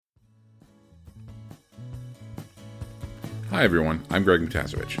Hi everyone, I'm Greg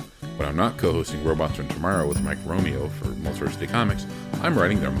Mtasevich. When I'm not co-hosting Robots from Tomorrow with Mike Romeo for Multiversity Comics, I'm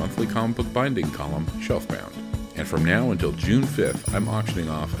writing their monthly comic book binding column, Shelfbound. And from now until June 5th, I'm auctioning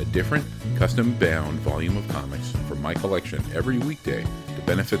off a different, custom-bound volume of comics from my collection every weekday to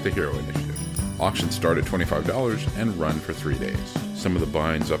benefit the Hero Initiative. Auctions start at $25 and run for 3 days. Some of the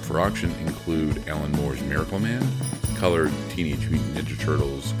binds up for auction include Alan Moore's Miracle Man, colored Teenage Mutant Ninja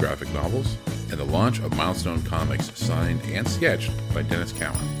Turtles graphic novels, and the launch of Milestone Comics signed and sketched by Dennis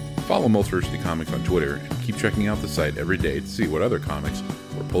Cowan. Follow Multiversity Comics on Twitter and keep checking out the site every day to see what other comics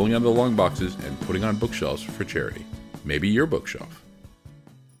we're pulling out of the long boxes and putting on bookshelves for charity. Maybe your bookshelf.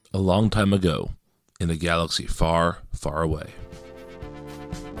 A long time ago, in a galaxy far, far away.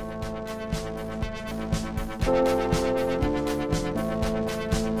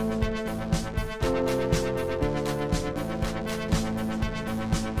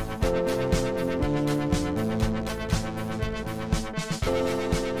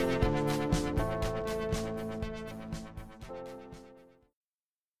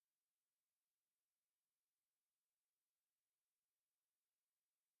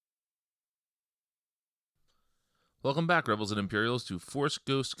 Welcome back, Rebels and Imperials, to Force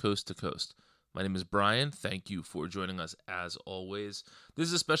Ghost Coast to Coast. My name is Brian. Thank you for joining us as always. This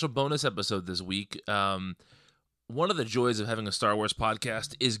is a special bonus episode this week. One of the joys of having a Star Wars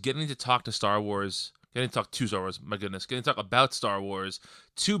podcast is getting to talk to Star Wars, getting to talk about Star Wars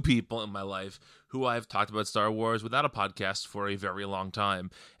to people in my life who I've talked about Star Wars without a podcast for a very long time.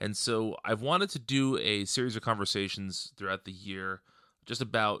 And so I've wanted to do a series of conversations throughout the year just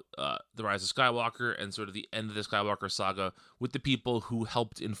about the Rise of Skywalker and sort of the end of the Skywalker saga with the people who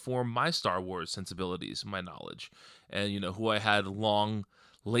helped inform my Star Wars sensibilities, my knowledge, and, you know, who I had long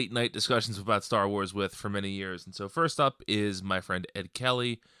late-night discussions about Star Wars with for many years. And so first up is my friend Ed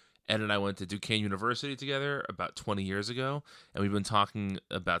Kelly. Ed and I went to Duquesne University together about 20 years ago, and we've been talking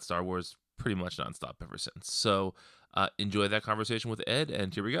about Star Wars pretty much nonstop ever since. So enjoy that conversation with Ed,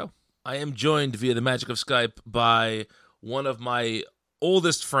 and here we go. I am joined via the magic of Skype by one of my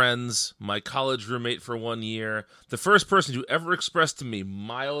oldest friends, my college roommate for 1 year, the first person who ever expressed to me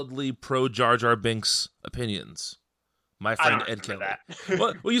mildly pro Jar Jar Binks opinions. My friend Ed Kelly.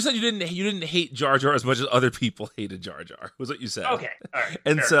 Well, you said you didn't hate Jar Jar as much as other people hated Jar Jar. Was what you said. Okay, all right.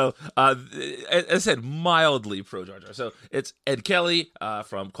 And sure. so, as I said, mildly pro Jar Jar. So it's Ed Kelly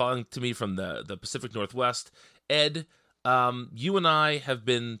from calling to me from the Pacific Northwest. Ed, you and I have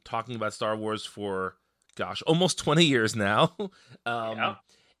been talking about Star Wars for, gosh, almost 20 years now. Yeah.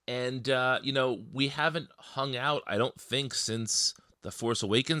 And, you know, we haven't hung out, I don't think, since The Force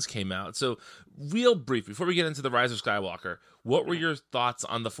Awakens came out. So real brief, before we get into The Rise of Skywalker, what were your thoughts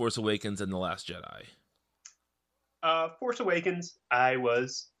on The Force Awakens and The Last Jedi? Force Awakens, I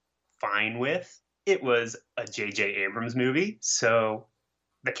was fine with. It was a J.J. Abrams movie, so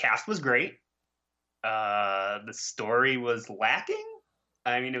the cast was great. The story was lacking.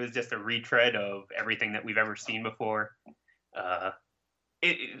 I mean, it was just a retread of everything that we've ever seen before.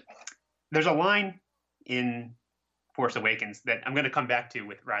 There's a line in Force Awakens that I'm going to come back to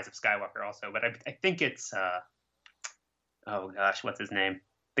with Rise of Skywalker also, but I think it's, oh gosh, what's his name?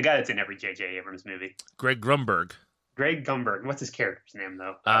 The guy that's in every J.J. Abrams movie. Greg Grumberg. Greg Gumberg. What's his character's name,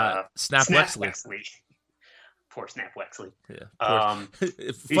 though? Snap Wexley. Poor Snap Wexley. Yeah.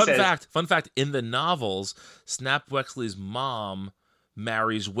 Fun fact, in the novels, Snap Wexley's mom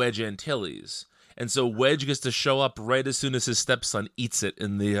marries Wedge Antilles. And so Wedge gets to show up right as soon as his stepson eats it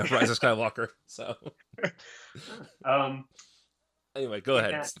in the Rise of Skywalker. So, anyway, go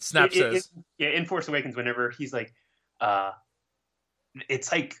ahead. Snap says, in Force Awakens, whenever he's like,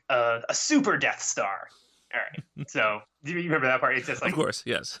 it's like a super Death Star. All right. So, do you remember that part? It's just like, of course,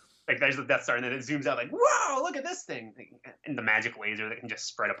 yes. Like there's the Death Star, and then it zooms out like, "Wow, look at this thing!" And the magic laser that can just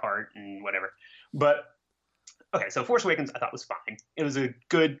spread apart and whatever. But okay, so Force Awakens I thought was fine. It was a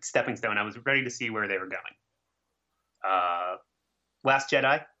good stepping stone. I was ready to see where they were going. Last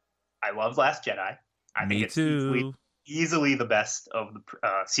Jedi, I love Last Jedi. I think it's easily the best of the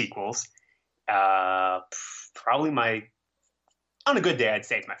sequels. Probably on a good day, I'd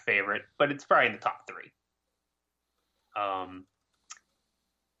say it's my favorite, but it's probably in the top 3.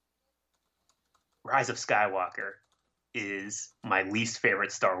 Rise of Skywalker is my least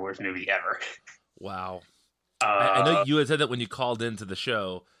favorite Star Wars movie ever. Wow. I know you had said that when you called into the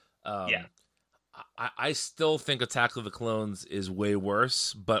show. Yeah. I still think Attack of the Clones is way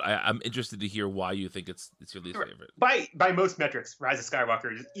worse, but I'm interested to hear why you think it's your least favorite. By most metrics, Rise of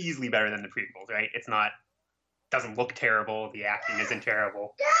Skywalker is easily better than the prequels, right? It's not, doesn't look terrible. The acting isn't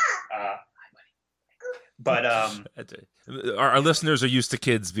terrible. But our listeners are used to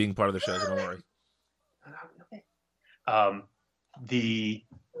kids being part of the show, so don't worry. The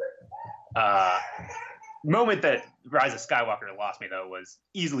moment that Rise of Skywalker lost me, though, was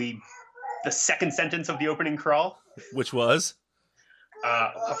easily the second sentence of the opening crawl. Which was?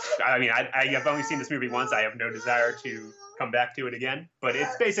 I mean, I have only seen this movie once. I have no desire to come back to it again. But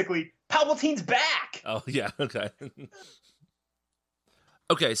it's basically, Palpatine's back! Oh, yeah, okay.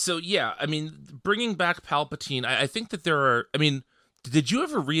 Okay, so yeah, I mean, bringing back Palpatine, I think that there are, I mean, did you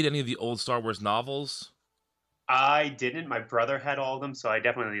ever read any of the old Star Wars novels? I didn't. My brother had all of them, so I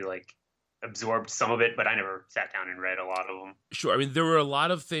definitely, like, absorbed some of it, but I never sat down and read a lot of them. Sure, I mean, there were a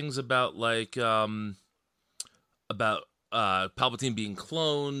lot of things about, like, Palpatine being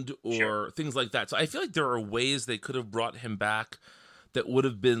cloned or Sure. things like that. So I feel like there are ways they could have brought him back that would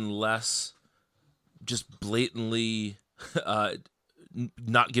have been less just blatantly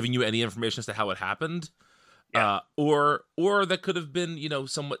not giving you any information as to how it happened. Yeah. Or that could have been, you know,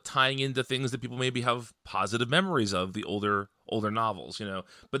 somewhat tying into things that people maybe have positive memories of the older novels, you know.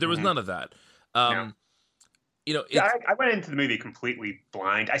 But there was none of that. No. You know, Yeah, I went into the movie completely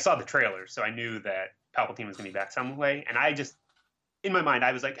blind. I saw the trailer, so I knew that Palpatine was going to be back some way. And I just, in my mind,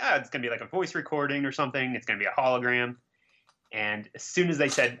 I was like, it's going to be like a voice recording or something. It's going to be a hologram. And as soon as they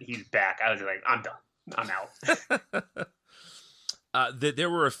said he's back, I was like, I'm done. I'm out. There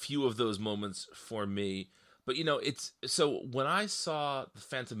were a few of those moments for me. But, you know, it's so when I saw The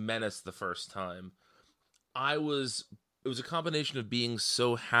Phantom Menace the first time, it was a combination of being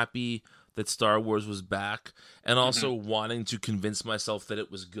so happy that Star Wars was back and also wanting to convince myself that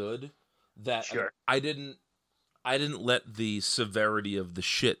it was good, that Sure. I didn't let the severity of the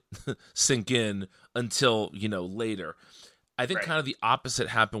shit sink in until, you know, later. I think Right. kind of the opposite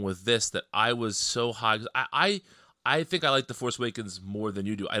happened with this, that I was so high. I think I like The Force Awakens more than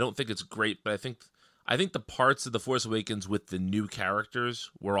you do. I don't think it's great, but I think the parts of The Force Awakens with the new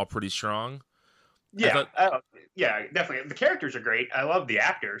characters were all pretty strong. Yeah, yeah, definitely. The characters are great. I love the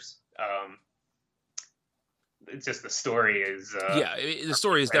actors. It's just the story is. The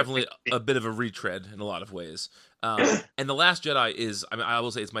story is definitely a bit of a retread in a lot of ways. And The Last Jedi is, I mean, I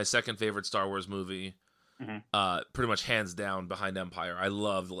will say it's my second favorite Star Wars movie, pretty much hands down behind Empire. I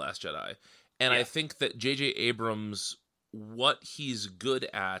love The Last Jedi. And I think that J.J. Abrams, what he's good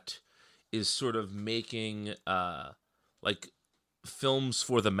at is sort of making like films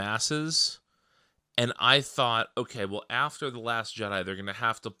for the masses. And I thought, okay, well, after The Last Jedi, they're going to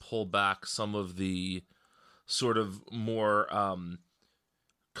have to pull back some of the sort of more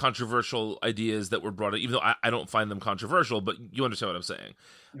controversial ideas that were brought in, even though I don't find them controversial, but you understand what I'm saying.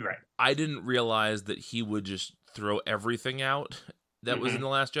 Right. I didn't realize that he would just throw everything out that was in The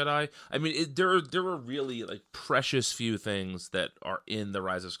Last Jedi. I mean, there were really like precious few things that are in The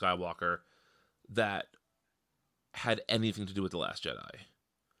Rise of Skywalker that had anything to do with The Last Jedi.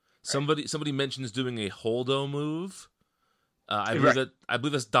 Right. Somebody mentions doing a Holdo move. I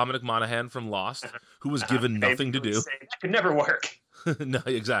believe that's Dominic Monaghan from Lost, who was given nothing to do. That could never work. No,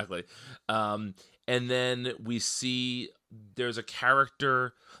 exactly. And then we see there's a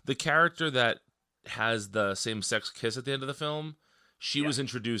character, the character that has the same-sex kiss at the end of the film. She was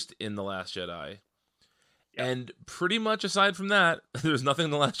introduced in The Last Jedi. Yeah. And pretty much aside from that, there's nothing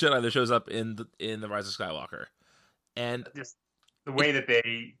in The Last Jedi that shows up in the Rise of Skywalker. And just the way that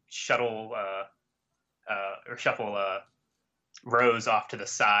they shuffle Rose off to the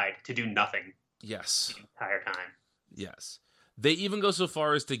side to do nothing. Yes. The entire time. Yes. They even go so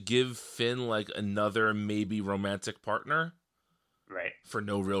far as to give Finn like another maybe romantic partner. Right. For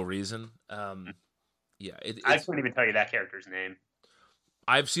no real reason. Yeah. I couldn't even tell you that character's name.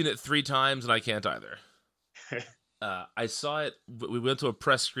 I've seen it 3 times and I can't either. I saw it. We went to a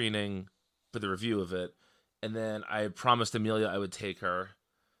press screening for the review of it. And then I promised Amelia I would take her.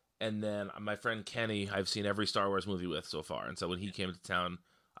 And then my friend Kenny, I've seen every Star Wars movie with so far. And so when he came to town,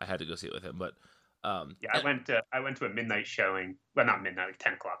 I had to go see it with him. But I went to a midnight showing. Well, not midnight, like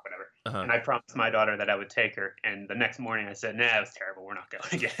 10 o'clock, whatever. And I promised my daughter that I would take her. And the next morning I said, nah, it was terrible. We're not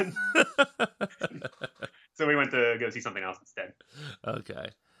going again. So we went to go see something else instead. Okay.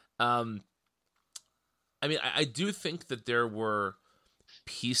 I mean, I do think that there were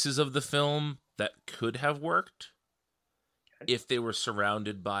pieces of the film that could have worked if they were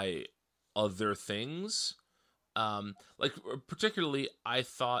surrounded by other things. Like, particularly, I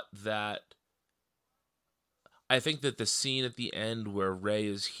think that the scene at the end where Rey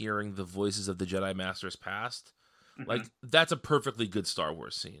is hearing the voices of the Jedi Masters past, like, that's a perfectly good Star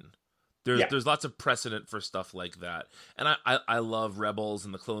Wars scene. There's lots of precedent for stuff like that. And I love Rebels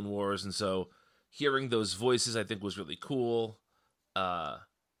and the Clone Wars, and so hearing those voices I think was really cool.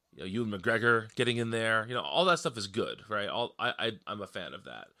 Ewan McGregor getting in there, all that stuff is good, right? I'm a fan of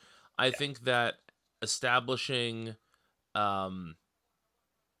that. I think that establishing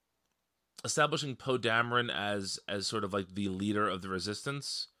establishing Poe Dameron as sort of like the leader of the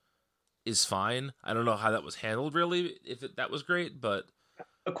Resistance is fine. I don't know how that was handled really, that was great, but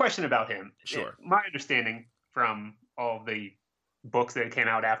a question about him. Sure. My understanding from all the books that came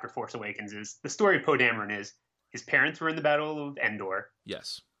out after Force Awakens is the story of Poe Dameron is his parents were in the Battle of Endor.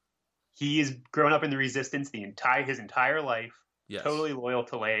 Yes. He has grown up in the Resistance his entire life. Yes. Totally loyal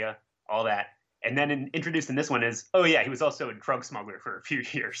to Leia, all that. And then introduced in this one is, oh yeah, he was also a drug smuggler for a few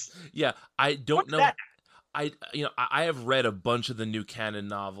years. Yeah, I don't What's know. that? I have read a bunch of the new canon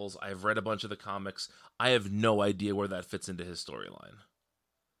novels. I've read a bunch of the comics. I have no idea where that fits into his storyline.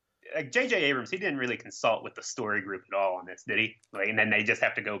 Like J.J. Abrams, he didn't really consult with the story group at all on this, did he? Like, and then they just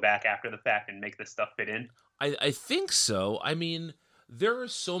have to go back after the fact and make this stuff fit in. I think so. I mean, there are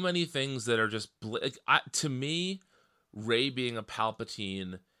so many things that are just to me, Rey being a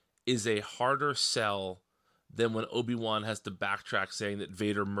Palpatine is a harder sell than when Obi-Wan has to backtrack saying that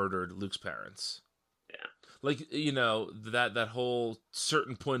Vader murdered Luke's parents. Yeah. Like, that whole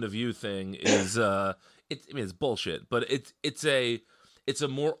certain point of view thing is it's bullshit, but it's a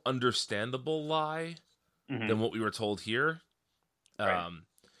more understandable lie than what we were told here. Right.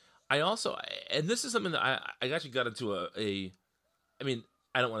 I also, and this is something that I actually got into I mean,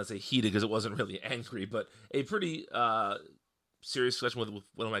 I don't want to say heated because it wasn't really angry, but a pretty serious discussion with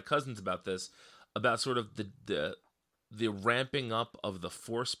one of my cousins about this, about sort of the ramping up of the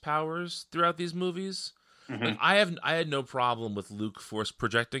Force powers throughout these movies. Mm-hmm. Like, I had no problem with Luke Force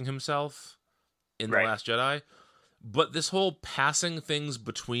projecting himself in The Last Jedi, but this whole passing things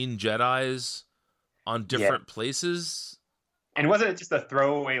between Jedis on different places. And wasn't it just a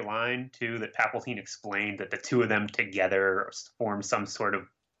throwaway line, too, that Palpatine explained that the two of them together form some sort of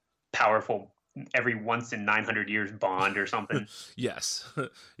powerful every once in 900 years bond or something? Yes.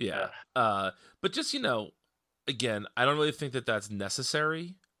 Yeah. But just, again, I don't really think that that's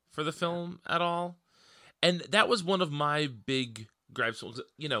necessary for the film at all. And that was one of my big gripes.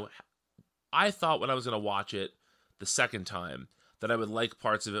 I thought when I was going to watch it the second time that I would like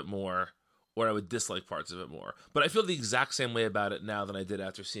parts of it more or I would dislike parts of it more. But I feel the exact same way about it now than I did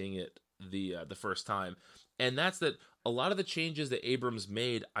after seeing it the first time. And that's that a lot of the changes that Abrams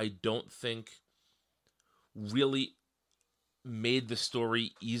made, I don't think really made the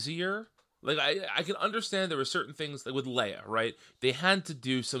story easier. Like, I can understand there were certain things, like with Leia, right? They had to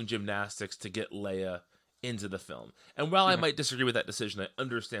do some gymnastics to get Leia into the film. And while I might disagree with that decision, I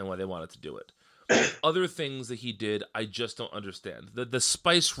understand why they wanted to do it. Other things that he did, I just don't understand. The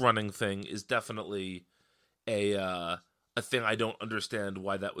spice running thing is definitely a thing I don't understand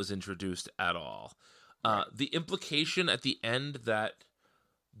why that was introduced at all. The implication at the end that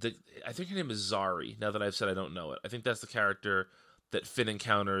I think her name is Zari. Now that I've said I don't know it, I think that's the character that Finn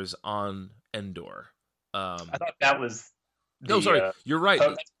encounters on Endor. I thought that was. You're right.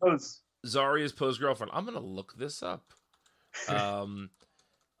 Poe's. Zari is Poe's girlfriend. I'm gonna look this up.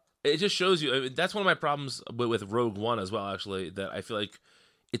 It just shows you. That's one of my problems with Rogue One as well. Actually, that I feel like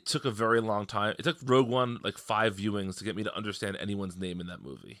it took a very long time. It took Rogue One like 5 viewings to get me to understand anyone's name in that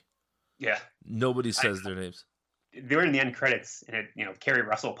movie. Yeah. Nobody says their names. They were in the end credits, and Carrie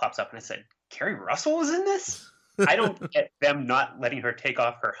Russell pops up, and I said, "Carrie Russell was in this?" I don't get them not letting her take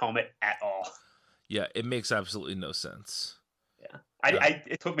off her helmet at all. Yeah, it makes absolutely no sense. Yeah,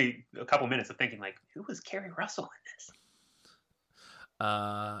 it took me a couple minutes of thinking, like, who was Carrie Russell in this?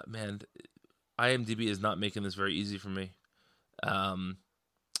 Man, IMDb is not making this very easy for me. No.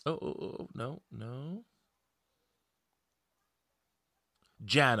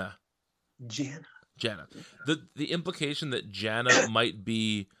 Janna. The implication that Janna might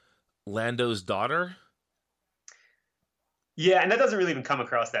be Lando's daughter. Yeah, and that doesn't really even come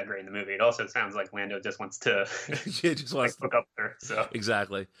across that great in the movie. It also sounds like Lando just wants to hook up with her. So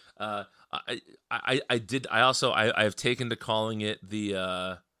exactly. I have taken to calling it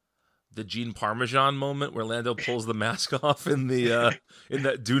the Gene Parmesan moment where Lando pulls the mask off in the in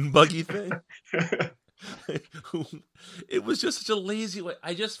that dune buggy thing. It was just such a lazy way.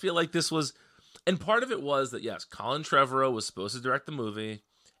 I just feel like this was, and part of it was that yes, Colin Trevorrow was supposed to direct the movie,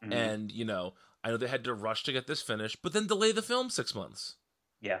 and I know they had to rush to get this finished, but then delay the film 6 months.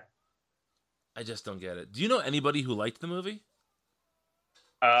 Yeah, I just don't get it. Do you know anybody who liked the movie?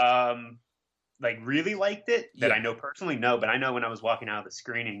 Like really liked it that I know personally? No, but I know when I was walking out of the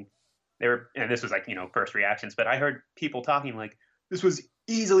screening, and this was like first reactions, but I heard people talking like this was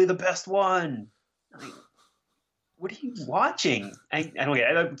easily the best one. Like, what are you watching? I don't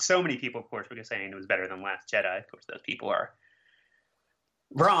get it. So many people, of course, were saying it was better than Last Jedi. Of course, those people are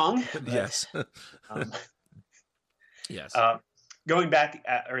wrong. But, yes. Yes. going back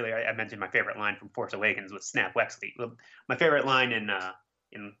earlier, I mentioned my favorite line from Force Awakens was Snap Wexley. Well, my favorite line in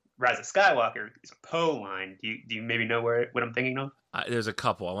Rise of Skywalker is a Poe line. Do you maybe know what I'm thinking of? There's a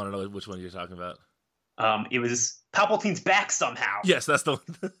couple. I want to know which one you're talking about. It was Palpatine's back somehow. Yes, that's the one.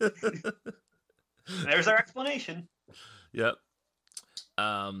 There's our explanation. Yep.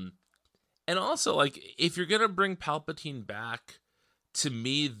 And also, like, if you're gonna bring Palpatine back, to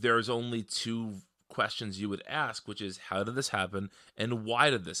me, there's only two questions you would ask, which is how did this happen and why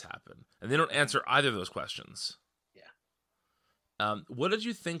did this happen? And they don't answer either of those questions. Yeah. What did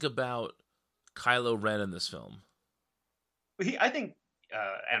you think about Kylo Ren in this film? I think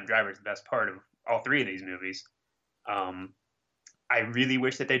Adam Driver is the best part of all three of these movies. I really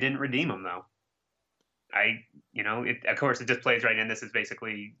wish that they didn't redeem him, though. Of course, it just plays right in. This is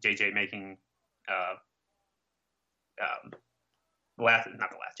basically JJ making not the Last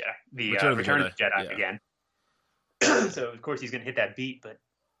Jedi, the Return of the Jedi again. So of course he's going to hit that beat, but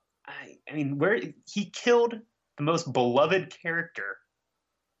I mean, where he killed the most beloved character,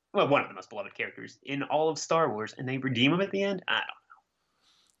 well, one of the most beloved characters in all of Star Wars, and they redeem him at the end. I don't know.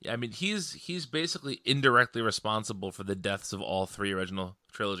 Yeah, I mean, he's basically indirectly responsible for the deaths of all three original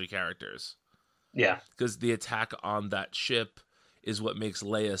trilogy characters. Yeah, because the attack on that ship is what makes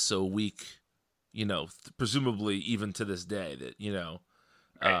Leia so weak, presumably even to this day. That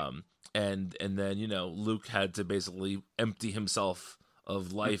right. And then Luke had to basically empty himself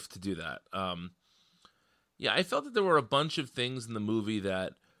of life to do that. Yeah, I felt that there were a bunch of things in the movie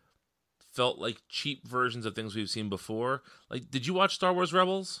that felt like cheap versions of things we've seen before. Like, did you watch Star Wars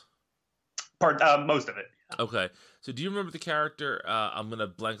Rebels? Most of it. Okay, so do you remember the character? I'm gonna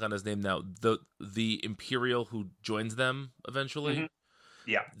blank on his name now. The Imperial who joins them eventually. Mm-hmm.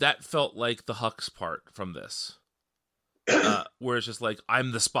 Yeah, that felt like the Hux part from this, where it's just like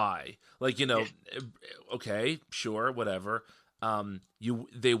I'm the spy. Like okay, sure, whatever.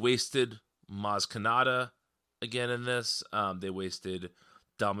 They wasted Maz Kanata again in this. They wasted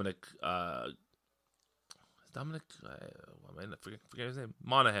Dominic. I forget his name.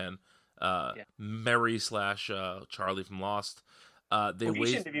 Monaghan. Mary / Charlie from Lost. He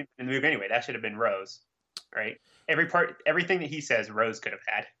shouldn't have been in the movie anyway. That should have been Rose, right? Everything that he says, Rose could have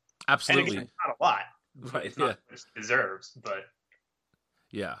had. Absolutely, and again, not a lot, right? It's not what it deserves, but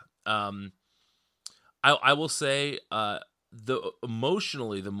yeah. I will say,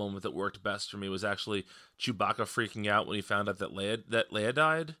 emotionally, the moment that worked best for me was actually Chewbacca freaking out when he found out that Leia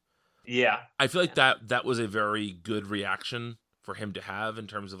died. Yeah, I feel like that was a very good reaction for him to have in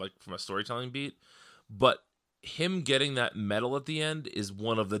terms of like from a storytelling beat, but him getting that medal at the end is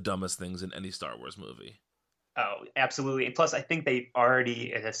one of the dumbest things in any Star Wars movie. Oh, absolutely. And plus, I think they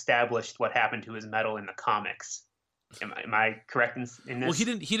already established what happened to his medal in the comics. Am I correct in this? Well, he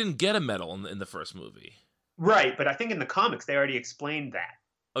didn't get a medal in the first movie, right? But I think in the comics they already explained that.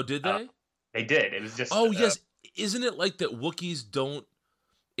 Oh, did they? They did. It was just. Oh yes, isn't it like that? Wookiees don't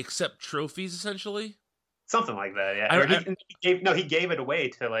accept trophies, essentially. Something like that, yeah. He gave it away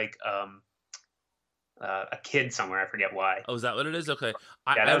to like a kid somewhere. I forget why. Oh, is that what it is? Okay.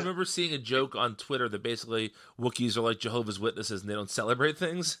 I remember seeing a joke on Twitter that basically Wookiees are like Jehovah's Witnesses and they don't celebrate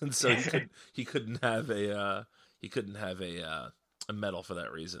things, and so he couldn't have a medal for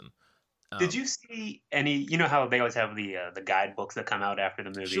that reason. Did you see any? You know how they always have the guidebooks that come out after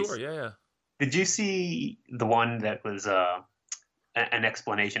the movies. Sure. Yeah. Did you see the one that was an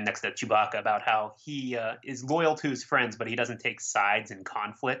explanation next to Chewbacca about how he is loyal to his friends, but he doesn't take sides in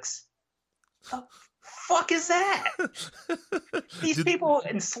conflicts? The fuck is that? These people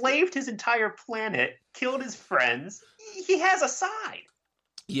enslaved his entire planet, killed his friends. He has a side.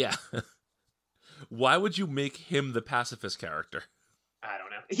 Yeah. Why would you make him the pacifist character? I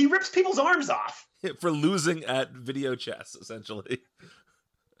don't know. He rips people's arms off. For losing at video chess, essentially.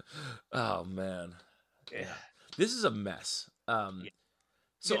 Oh, man. Yeah. This is a mess.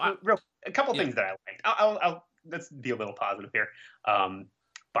 So a couple things that I liked. I'll let's be a little positive here.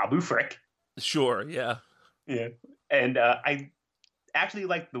 Babu Frick. Sure, yeah. Yeah. And I actually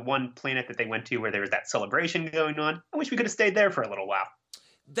liked the one planet that they went to where there was that celebration going on. I wish we could have stayed there for a little while.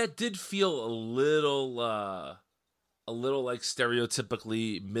 That did feel a little like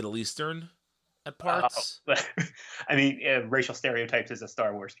stereotypically Middle Eastern at parts. I mean, racial stereotypes is a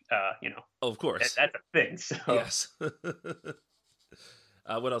Star Wars, Oh, of course. That's a thing. So. Yes.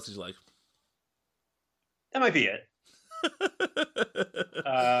 What else did you like? That might be it.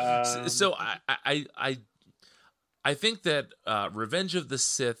 So I think that Revenge of the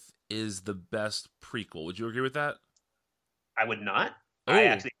Sith is the best prequel. Would you agree with that? I would not. Oh. I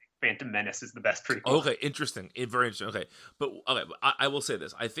actually think Phantom Menace is the best prequel. Okay, interesting. Very interesting. Okay, but I will say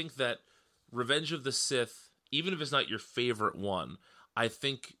this. I think that Revenge of the Sith even if it's not your favorite one, I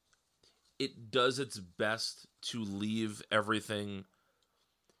think it does its best to leave everything,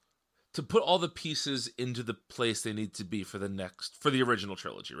 to put all the pieces into the place they need to be for the original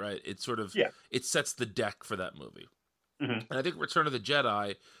trilogy, right? It sort of, it sets the deck for that movie. Mm-hmm. And I think Return of the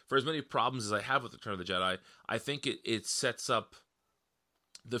Jedi, for as many problems as I have with Return of the Jedi, I think it sets up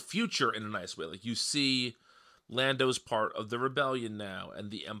the future in a nice way. Like, you see Lando's part of the rebellion now,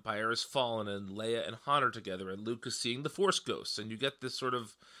 and the Empire has fallen, and Leia and Han are together, and Luke is seeing the Force ghosts, and you get this sort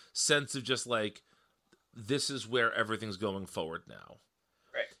of sense of just like, this is where everything's going forward now.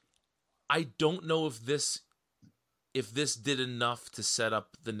 Right. I don't know if this did enough to set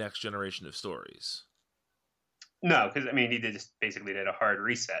up the next generation of stories. No, because I mean, he just basically did a hard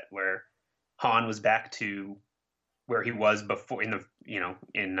reset where Han was back to where he was before in A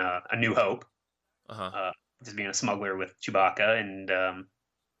New Hope, just being a smuggler with Chewbacca, and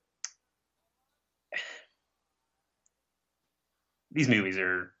these movies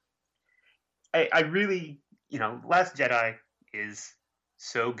are. I really, Last Jedi is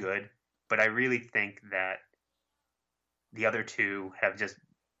so good, but I really think that the other two have just.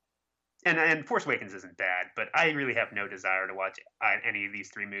 And Force Awakens isn't bad, but I really have no desire to watch any of these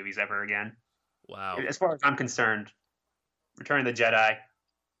three movies ever again. Wow. As far as I'm concerned, Return of the Jedi,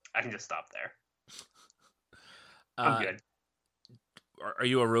 I can just stop there. I'm good. Are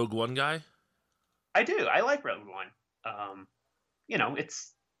you a Rogue One guy? I do. I like Rogue One.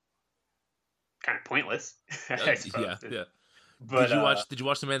 It's kind of pointless, I suppose. Yeah. But, did you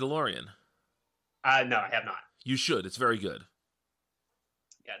watch The Mandalorian? No, I have not. You should. It's very good.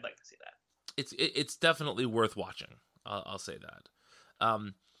 Yeah, I'd like to see that. It's definitely worth watching. I'll say that.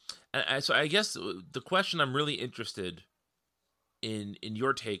 So I guess the question I'm really interested in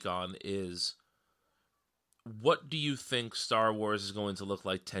your take on is, what do you think Star Wars is going to look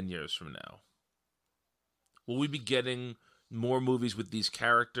like 10 years from now? Will we be getting more movies with these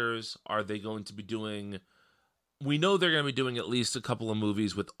characters? Are they going to be doing... We know they're going to be doing at least a couple of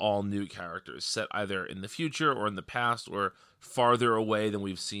movies with all new characters set either in the future or in the past or farther away than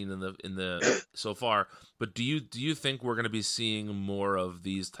we've seen in the so far. But do you think we're going to be seeing more of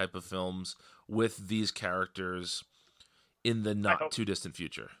these type of films with these characters in the not too distant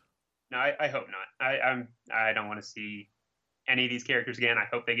future? No, I hope not. I don't want to see any of these characters again. I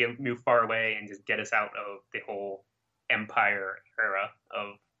hope they move far away and just get us out of the whole Empire era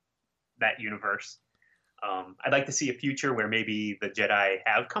of that universe. I'd like to see a future where maybe the Jedi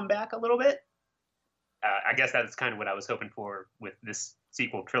have come back a little bit. I guess that's kind of what I was hoping for with this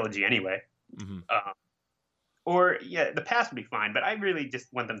sequel trilogy anyway. Mm-hmm. The past would be fine, but I really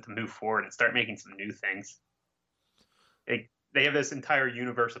just want them to move forward and start making some new things. They have this entire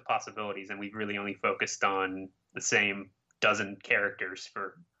universe of possibilities, and we've really only focused on the same dozen characters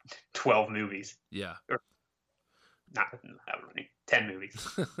for 12 movies. Yeah. Or not however many, 10 movies.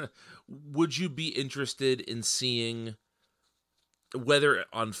 Would you be interested in seeing, whether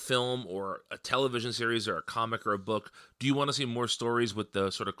on film or a television series or a comic or a book, do you want to see more stories with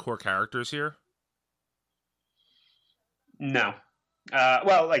the sort of core characters here? No.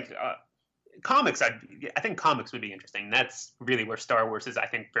 Comics, I think comics would be interesting. That's really where Star Wars is, I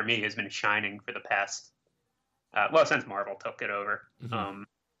think, for me, has been shining for the past, since Marvel took it over. Mm-hmm.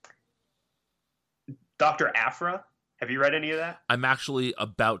 Dr. Aphra, have you read any of that? I'm actually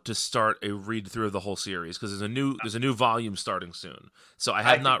about to start a read through of the whole series because there's a new volume starting soon. So I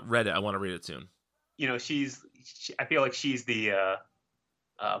have not read it. I want to read it soon. I feel like she's the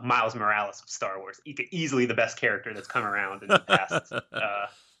Miles Morales of Star Wars. Easily the best character that's come around in the past,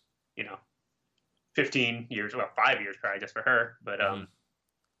 15 years, 5 years probably just for her. But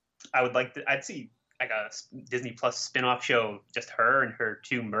I'd see like a Disney Plus spin-off show of just her and her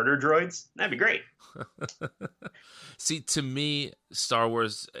two murder droids. That'd be great. See, to me, Star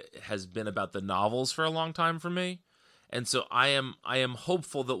Wars has been about the novels for a long time for me. And so I am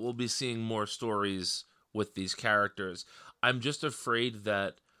hopeful that we'll be seeing more stories with these characters. I'm just afraid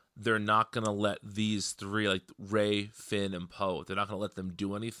that they're not going to let these three, like Rey, Finn, and Poe, they're not going to let them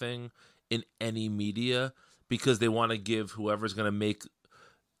do anything in any media because they want to give whoever's going to make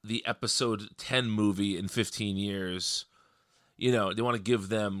the episode 10 movie in 15 years, they want to give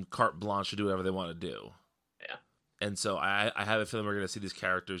them carte blanche to do whatever they want to do. Yeah. And so I have a feeling we're going to see these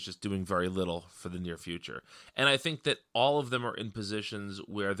characters just doing very little for the near future. And I think that all of them are in positions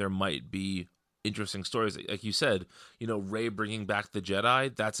where there might be interesting stories. Like you said, Rey bringing back the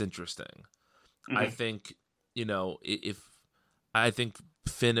Jedi, that's interesting. Mm-hmm. I think, I think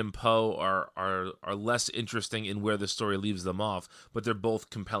Finn and Poe are less interesting in where the story leaves them off, but they're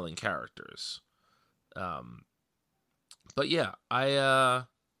both compelling characters. But yeah, I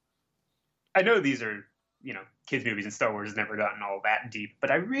know these are kids movies and Star Wars has never gotten all that deep,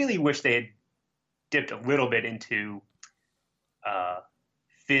 but I really wish they had dipped a little bit into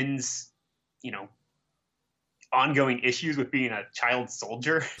Finn's, ongoing issues with being a child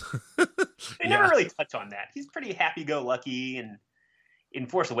soldier. They never really touch on that. He's pretty happy-go-lucky, and in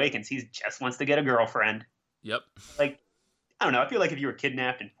Force Awakens, he just wants to get a girlfriend. Yep. Like, I don't know. I feel like if you were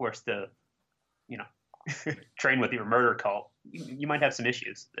kidnapped and forced to, train with your murder cult, you might have some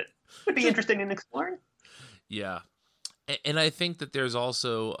issues that would be interesting in exploring. Yeah. And I think that there's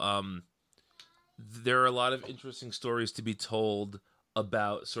also, there are a lot of interesting stories to be told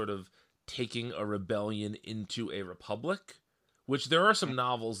about sort of taking a rebellion into a republic, which there are some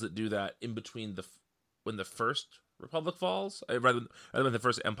novels that do that in between when the first republic falls, rather than when the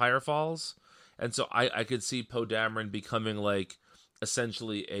first empire falls. And so I could see Poe Dameron becoming like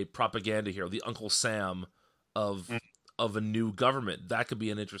essentially a propaganda hero, the Uncle Sam of a new government. That could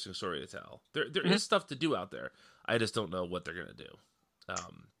be an interesting story to tell. There is stuff to do out there. I just don't know what they're gonna do.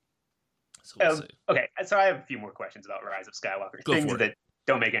 So we'll see. Okay, so I have a few more questions about Rise of Skywalker. Things that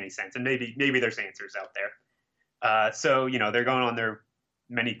don't make any sense, and maybe there's answers out there. So they're going on their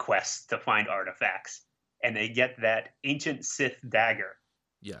many quests to find artifacts, and they get that ancient Sith dagger.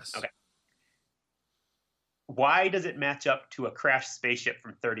 Yes. Okay. Why does it match up to a crashed spaceship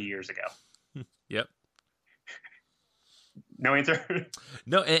from 30 years ago? Yep. No answer?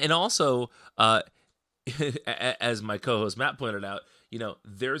 No, and also, as my co-host Matt pointed out,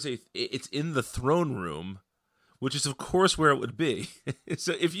 it's in the throne room, which is of course where it would be.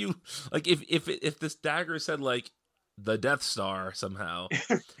 So if you if this dagger said like the Death Star somehow,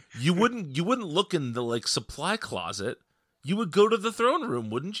 you wouldn't look in the like supply closet. You would go to the throne room,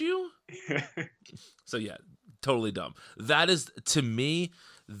 wouldn't you? So yeah, totally dumb. That is, to me,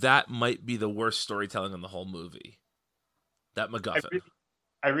 that might be the worst storytelling in the whole movie. That MacGuffin.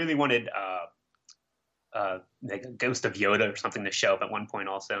 I really wanted like a Ghost of Yoda or something to show up at one point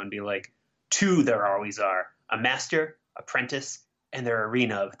also and be like, two there always are: a master, apprentice, and their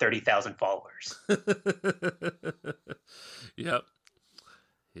arena of 30,000 followers. Yep.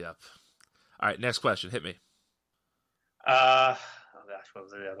 All right, next question. Hit me. Oh gosh, what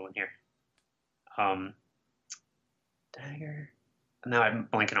was the other one here? Dagger. Now I'm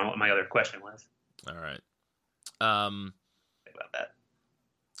blanking on what my other question was. All right. Think about that.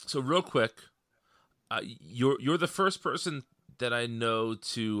 So real quick, you're the first person that I know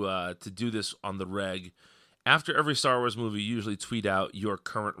to do this on the reg. After every Star Wars movie, you usually tweet out your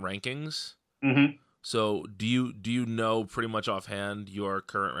current rankings. Mm-hmm. So do you know pretty much offhand your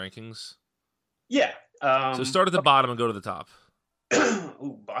current rankings? Yeah. So start at the bottom and go to the top.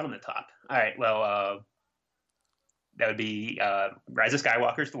 Ooh, bottom to top. All right. Well, that would be Rise of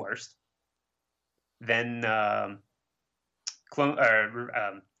Skywalker is the worst. Then Attack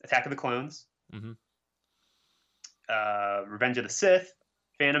of the Clones. Mm-hmm. Revenge of the Sith,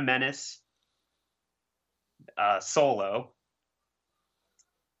 Phantom Menace, Solo,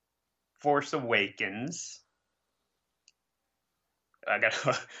 Force Awakens. I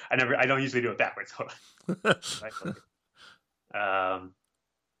don't usually do it backwards.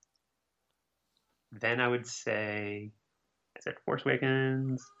 Then I would say, I said Force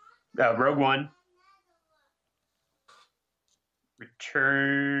Awakens, Rogue One,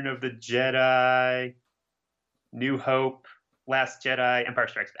 Return of the Jedi, New Hope, Last Jedi, Empire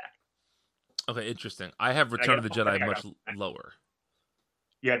Strikes Back. Okay, interesting. I have Return of the Jedi much lower.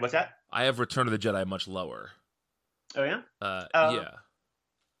 You had what's that? I have Return of the Jedi much lower. Oh yeah. Yeah.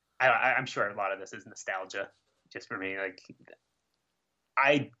 I'm sure a lot of this is nostalgia, just for me. Like,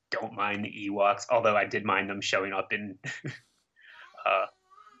 I don't mind the Ewoks, although I did mind them showing up in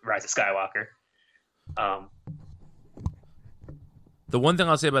Rise of Skywalker. The one thing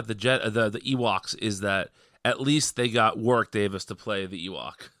I'll say about the Ewoks is that at least they got Warwick Davis to play the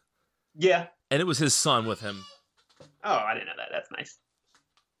Ewok. Yeah. And it was his son with him. Oh, I didn't know that. That's nice.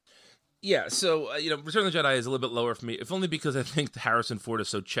 Yeah, so, Return of the Jedi is a little bit lower for me, if only because I think Harrison Ford is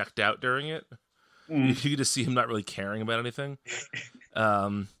so checked out during it. You could just see him not really caring about anything.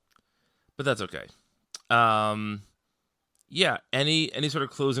 But that's okay. Yeah, any sort of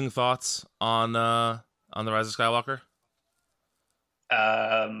closing thoughts on the Rise of Skywalker?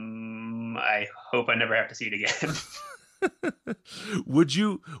 I hope I never have to see it again. Would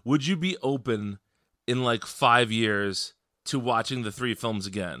you be open in like 5 years to watching the 3 films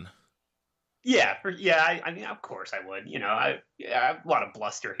again? Yeah, I mean, of course I would. I have a lot of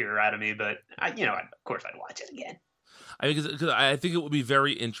bluster here out of me, but of course I'd watch it again. I mean, because I think it would be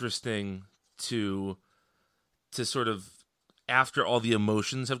very interesting to sort of, after all the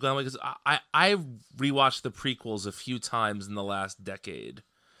emotions have gone, because I rewatched the prequels a few times in the last decade,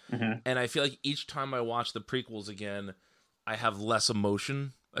 And I feel like each time I watch the prequels again, I have less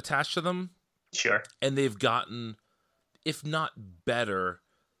emotion attached to them. Sure. And they've gotten, if not better,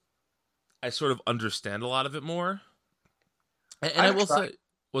 I sort of understand a lot of it more. And I will say,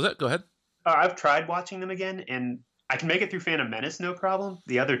 was that? Go ahead. I've tried watching them again, and I can make it through Phantom Menace, no problem.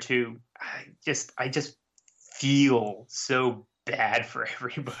 The other two, I just feel so bad for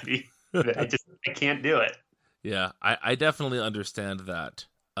everybody that I can't do it. Yeah, I definitely understand that.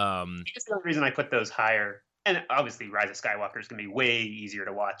 I guess the only reason I put those higher, and obviously Rise of Skywalker is going to be way easier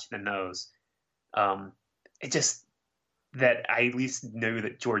to watch than those. It just that I at least knew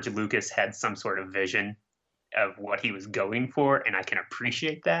that George Lucas had some sort of vision of what he was going for, and I can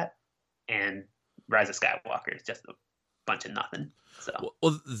appreciate that. And Rise of Skywalker is just a bunch of nothing. So,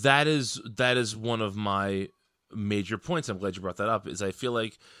 well, that is one of my major points. I'm glad you brought that up. Is I feel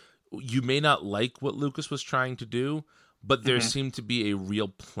like you may not like what Lucas was trying to do, but there seemed to be a real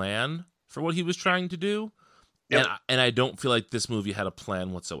plan for what he was trying to do. Yep. And I don't feel like this movie had a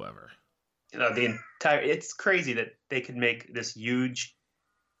plan whatsoever. It's crazy that they could make this huge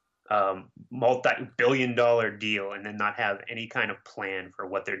multi-billion-dollar deal and then not have any kind of plan for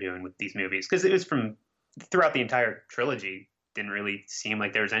what they're doing with these movies. Because it was from throughout the entire trilogy, didn't really seem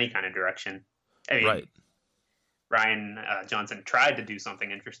like there was any kind of direction. I mean, right. Rian Johnson tried to do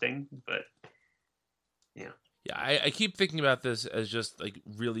something interesting, but yeah. Yeah, I keep thinking about this as just like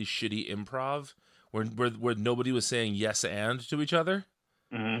really shitty improv where nobody was saying yes and to each other.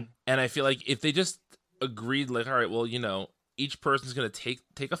 Mm-hmm. And I feel like if they just agreed, like, all right, well, each person's going to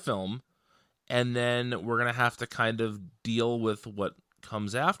take a film, and then we're going to have to kind of deal with what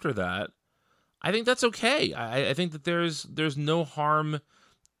comes after that. I think that's okay. I think that there's no harm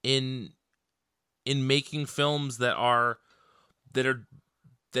in making films that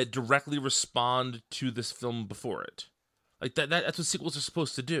directly respond to this film before it. Like that's what sequels are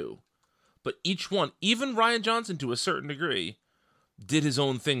supposed to do. But each one, even Rian Johnson to a certain degree, did his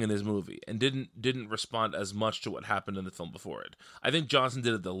own thing in his movie and didn't respond as much to what happened in the film before it. I think Johnson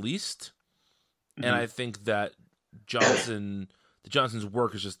did it the least, and I think that Johnson's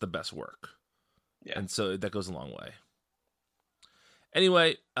work is just the best work. Yeah. And so that goes a long way.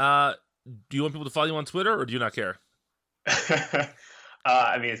 Anyway, do you want people to follow you on Twitter, or do you not care?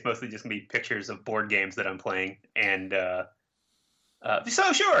 I mean, it's mostly just going to be pictures of board games that I'm playing. And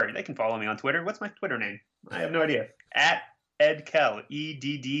so, sure, they can follow me on Twitter. What's my Twitter name? I have no idea. At Eddkel,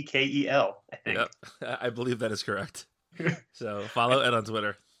 Eddkel, I think. Yep, I believe that is correct. So follow Ed on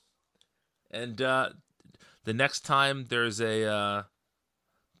Twitter. And the next time the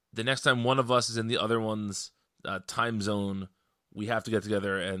next time one of us is in the other one's time zone, we have to get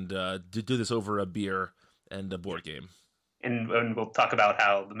together and do this over a beer and a board game. And we'll talk about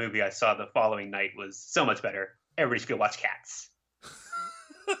how the movie I saw the following night was so much better. Everybody should go watch Cats.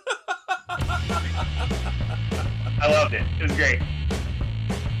 I loved it. It was great.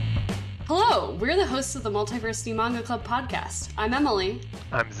 Hello, we're the hosts of the Multiversity Manga Club podcast. I'm Emily.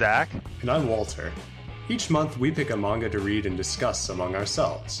 I'm Zach. And I'm Walter. Each month we pick a manga to read and discuss among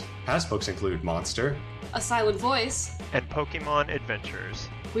ourselves. Past books include Monster, A Silent Voice, and Pokemon Adventures.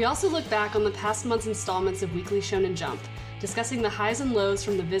 We also look back on the past month's installments of Weekly Shonen Jump, discussing the highs and lows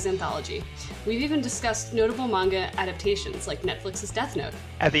from the Viz Anthology. We've even discussed notable manga adaptations like Netflix's Death Note.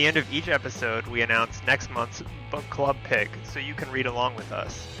 At the end of each episode, we announce next month's book club pick so you can read along with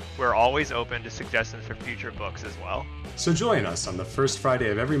us. We're always open to suggestions for future books as well. So join us on the first Friday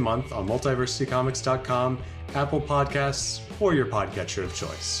of every month on multiversitycomics.com, Apple Podcasts, or your podcatcher of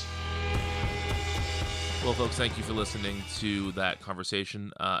choice. Well, folks, thank you for listening to that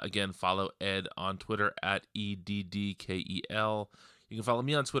conversation. Again, follow Ed on Twitter at EDDKEL. You can follow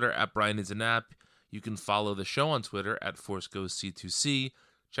me on Twitter at BrianIsAnap. You can follow the show on Twitter at ForceGoesC2C.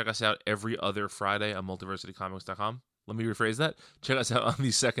 Check us out every other Friday on multiversitycomics.com. Let me rephrase that. Check us out on the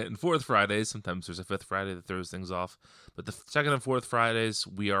second and fourth Fridays. Sometimes there's a fifth Friday that throws things off. But the second and fourth Fridays,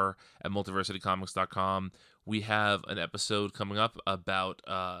 we are at multiversitycomics.com. We have an episode coming up about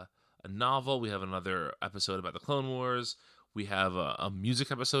a novel. We have another episode about the Clone Wars. We have a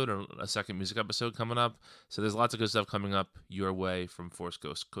music episode, or a second music episode coming up. So there's lots of good stuff coming up your way from Force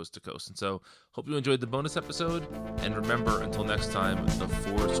Ghost Coast to Coast. And so hope you enjoyed the bonus episode. And remember, until next time, the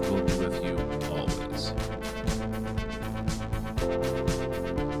Force will